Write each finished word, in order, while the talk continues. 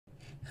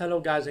Hello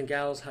guys and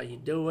gals, how you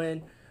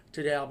doing?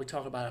 Today I'll be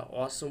talking about an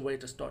awesome way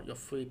to start your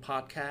free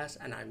podcast,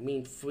 and I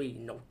mean free,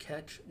 no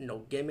catch, no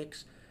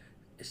gimmicks.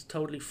 It's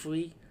totally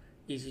free,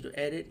 easy to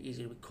edit,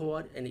 easy to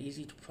record, and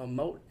easy to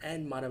promote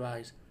and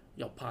monetize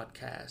your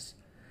podcast.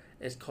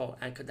 It's called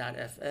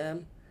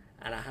Anchor.fm,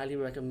 and I highly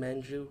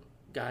recommend you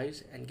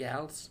guys and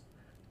gals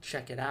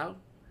check it out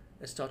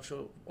and start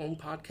your own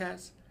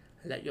podcast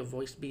and let your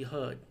voice be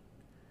heard.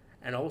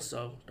 And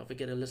also, don't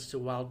forget to listen to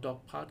Wild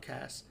Dog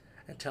Podcast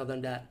and tell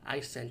them that I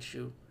sent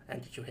you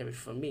and that you hear it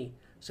from me.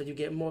 So you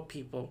get more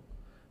people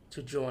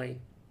to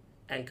join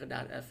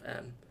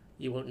Anchor.fm.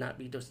 You will not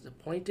be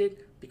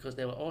disappointed because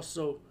they will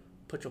also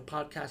put your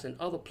podcast in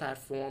other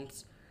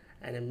platforms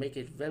and then make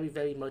it very,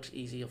 very much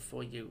easier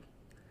for you.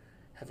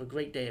 Have a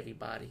great day,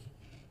 everybody.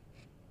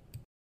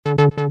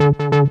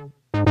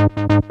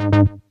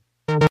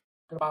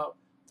 About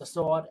the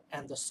sword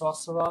and the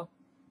sorcerer.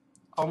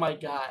 Oh my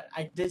god,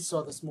 I did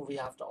saw this movie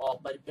after all,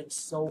 but it's been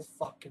so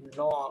fucking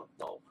long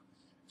though.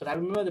 Because I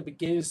remember the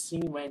beginning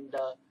scene when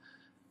the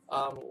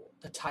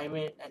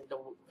tyrant and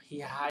he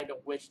hired a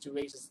witch to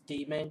raise his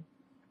demon,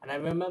 and I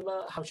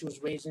remember how she was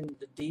raising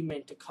the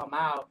demon to come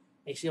out,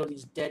 and you see all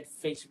these dead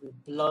faces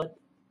with blood.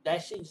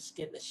 That shit just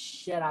scared the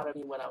shit out of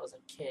me when I was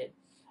a kid.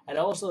 And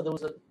also there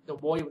was the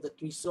warrior with the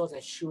three swords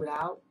that shoot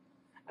out,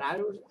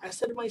 and I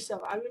said to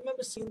myself, I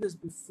remember seeing this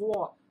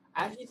before.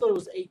 I actually thought it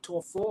was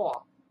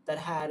 824 that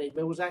had it,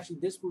 but it was actually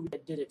this movie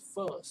that did it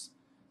first.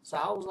 So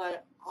I was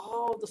like,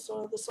 oh, the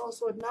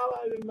sorcerer. Now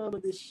I remember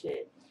this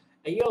shit.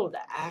 And yo,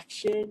 the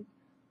action,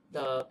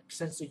 the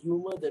sense of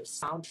humor, the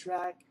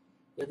soundtrack,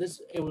 yeah,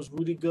 it was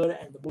really good,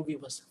 and the movie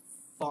was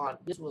fun.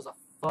 This was a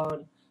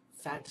fun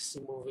fantasy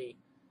movie,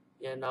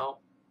 you know.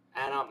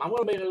 And I'm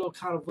gonna make it a little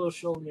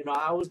controversial. You know,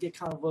 I always get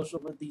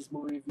controversial with these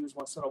movie reviews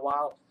once in a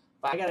while,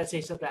 but I gotta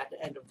say something at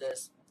the end of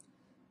this.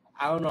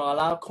 I don't know. A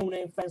lot of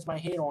Conan fans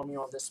might hate on me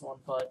on this one,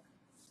 but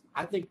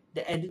I think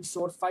the ending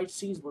sword fight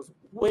scenes was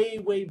way,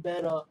 way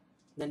better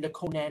than the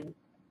Conan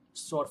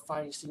sword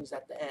fighting scenes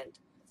at the end,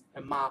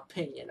 in my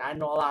opinion. I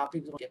know a lot of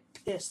people get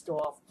pissed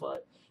off,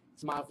 but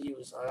it's my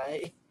views,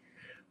 alright?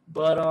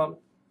 But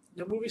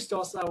the movie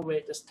starts out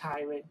with this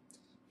tyrant.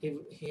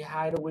 He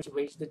hired a witch to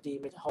raise the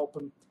demon to help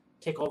him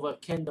take over a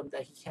kingdom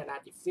that he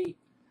cannot defeat.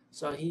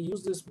 So he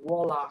used this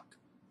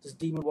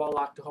demon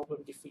warlock, to help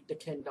him defeat the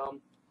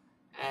kingdom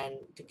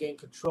and to gain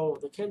control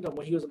of the kingdom.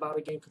 When he was about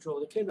to gain control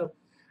of the kingdom,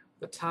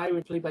 the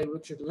tyrant, played by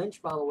Richard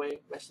Lynch, by the way,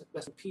 rest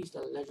in peace,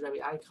 the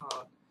legendary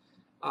icon,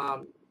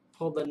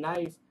 pulled the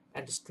knife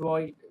and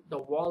destroyed the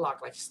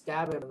warlock, like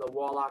stabbed him, and the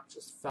warlock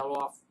just fell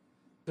off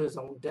to his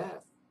own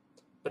death.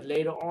 But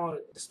later on,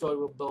 the story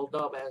will build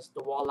up as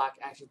the warlock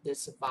actually did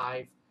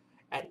survive,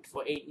 and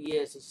for 8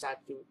 years he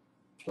decided to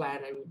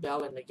plan a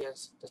rebellion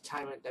against the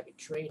tyrant that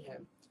betrayed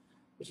him,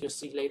 which you'll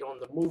see later on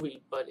in the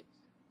movie. But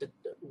the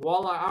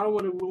warlock, I don't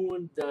want to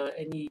ruin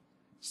any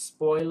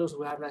spoilers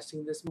who have not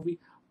seen this movie,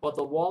 but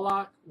the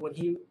warlock, when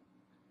he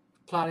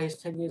plotted his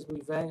 8 years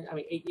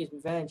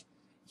revenge,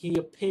 he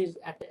appears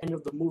at the end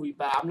of the movie,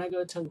 but I'm not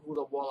going to tell you who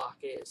the warlock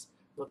is,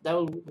 but that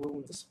will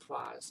ruin the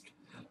surprise.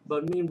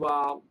 But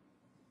meanwhile,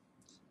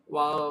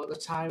 while the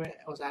tyrant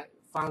was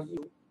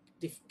finally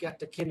got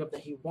the kingdom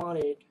that he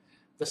wanted,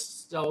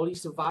 the only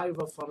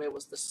survivor from it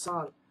was the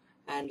son,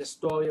 and the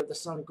story of the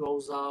son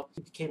grows up.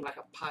 He became like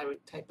a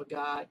pirate type of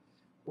guy,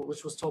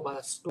 which was told by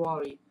a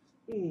story.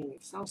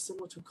 Sounds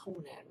similar to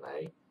Conan,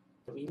 right?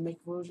 The remake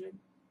version?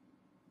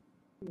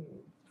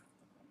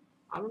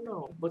 I don't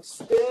know. But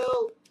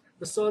still,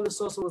 The Sword and the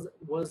Sorcerer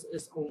was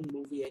its own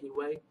movie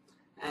anyway.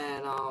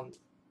 And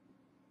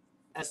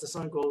as the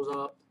son grows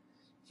up,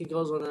 he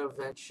goes on an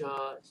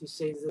adventure. He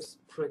saves this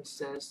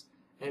princess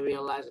and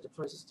realizes that the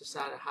princess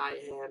decided to hire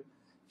him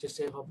to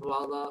save her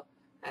brother.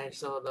 And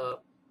so the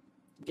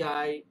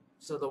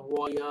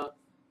warrior,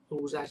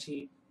 who was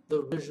actually the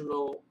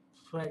original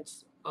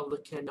prince of the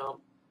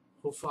kingdom,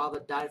 whose father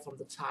died from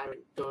the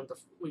tyrant during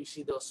we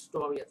see the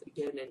story at the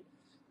beginning.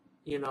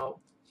 You know,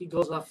 he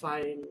goes out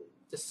fighting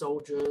the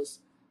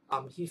soldiers.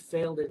 He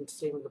failed in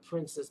saving the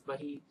princess,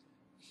 but he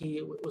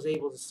was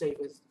able to save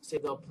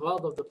the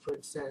brother of the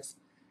princess,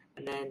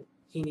 and then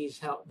he needs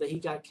help. That he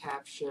got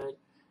captured,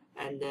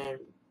 and then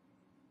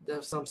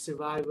there's some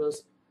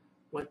survivors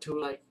went to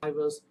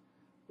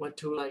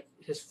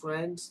his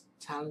friends,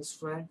 Talon's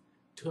friend,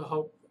 to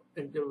help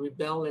in the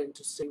rebellion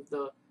to save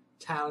the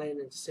Talon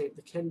and to save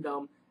the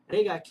kingdom. And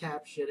they got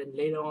captured, and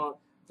later on,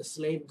 the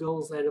slave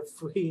girls ended up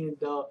freeing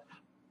the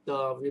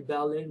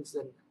rebellions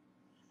and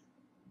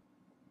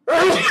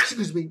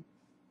excuse me,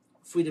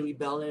 free the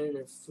rebellion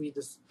and free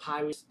the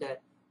pirates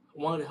that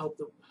wanted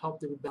to help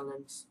the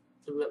rebellions,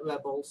 the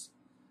rebels,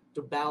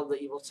 to battle the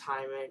evil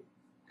tyrant.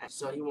 And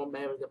so he won't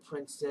marry the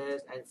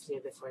princess and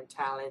save their friend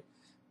Talon.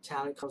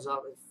 Talon comes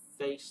up and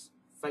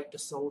fight the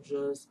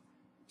soldiers,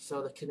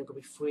 so the kingdom could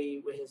be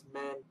free with his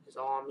men, his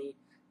army,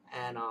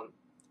 and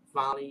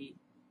finally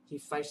he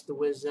fights the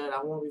wizard.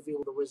 I won't reveal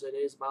who the wizard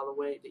is, by the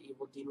way, the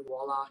evil demon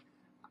warlock.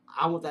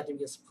 I want that to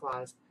be a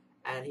surprise.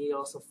 And he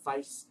also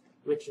fights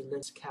Richard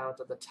Lynch's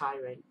character, the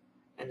tyrant,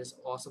 and this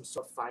awesome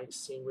sword fight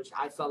scene, which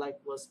I felt like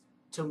was,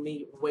 to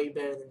me, way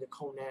better than the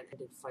Conan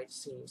ending fight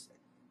scenes.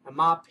 In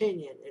my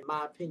opinion,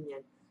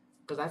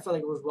 because I felt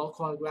like it was well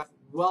choreographed,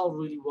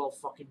 really well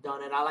fucking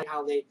done, and I like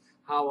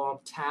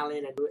how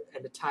Talon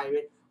and the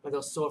Tyrant, when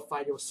those sword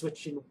fight, they were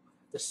switching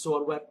the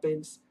sword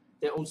weapons,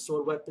 their own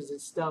sword weapons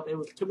and stuff. It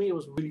was, to me, it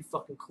was really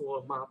fucking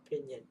cool in my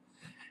opinion.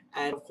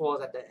 And of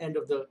course, at the end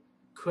of the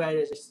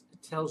credits,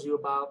 it tells you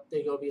about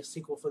there's gonna be a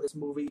sequel for this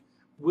movie,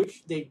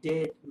 which they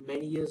did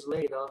many years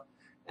later.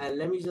 And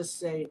let me just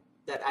say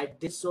that I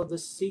did saw the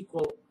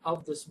sequel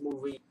of this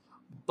movie,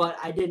 but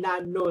I did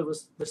not know it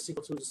was the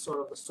sequel to the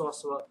Sword of the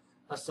Sorcerer.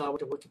 I saw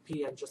with the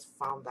Wikipedia and just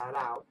found that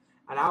out.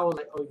 And I was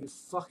like, "Are you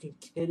fucking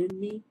kidding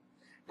me?"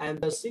 And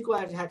the sequel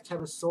actually had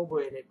Kevin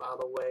Sorbo in it, by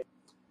the way.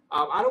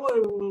 I don't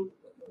want to.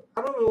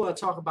 I don't really want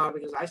to talk about it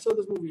because I saw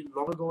this movie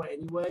long ago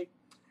anyway,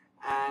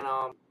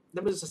 and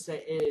let me just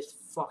say it is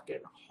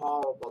fucking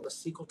horrible. The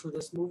sequel to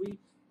this movie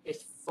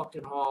is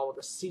fucking horrible.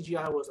 The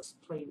CGI was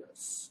just plain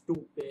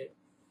stupid.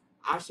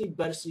 I see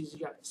better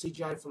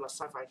CGI from a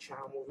Sci-Fi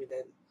Channel movie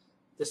than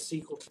the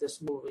sequel to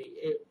this movie.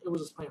 It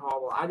was just plain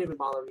horrible. I didn't even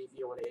bother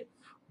reviewing it.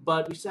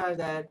 But besides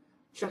that,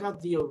 check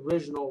out the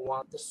original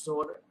one, The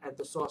Sword and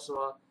the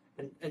Sorcerer,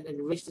 and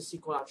erase the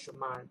sequel out your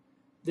mind.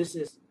 This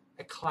is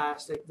a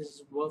classic. This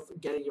is worth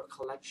getting your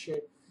collection.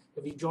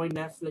 If you join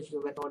Netflix, you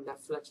can rent on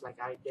Netflix like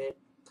I did.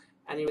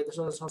 Anyway, The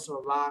Sword and the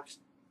Sorcerer rocks.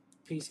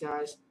 Peace,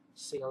 guys.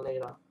 See you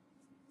later.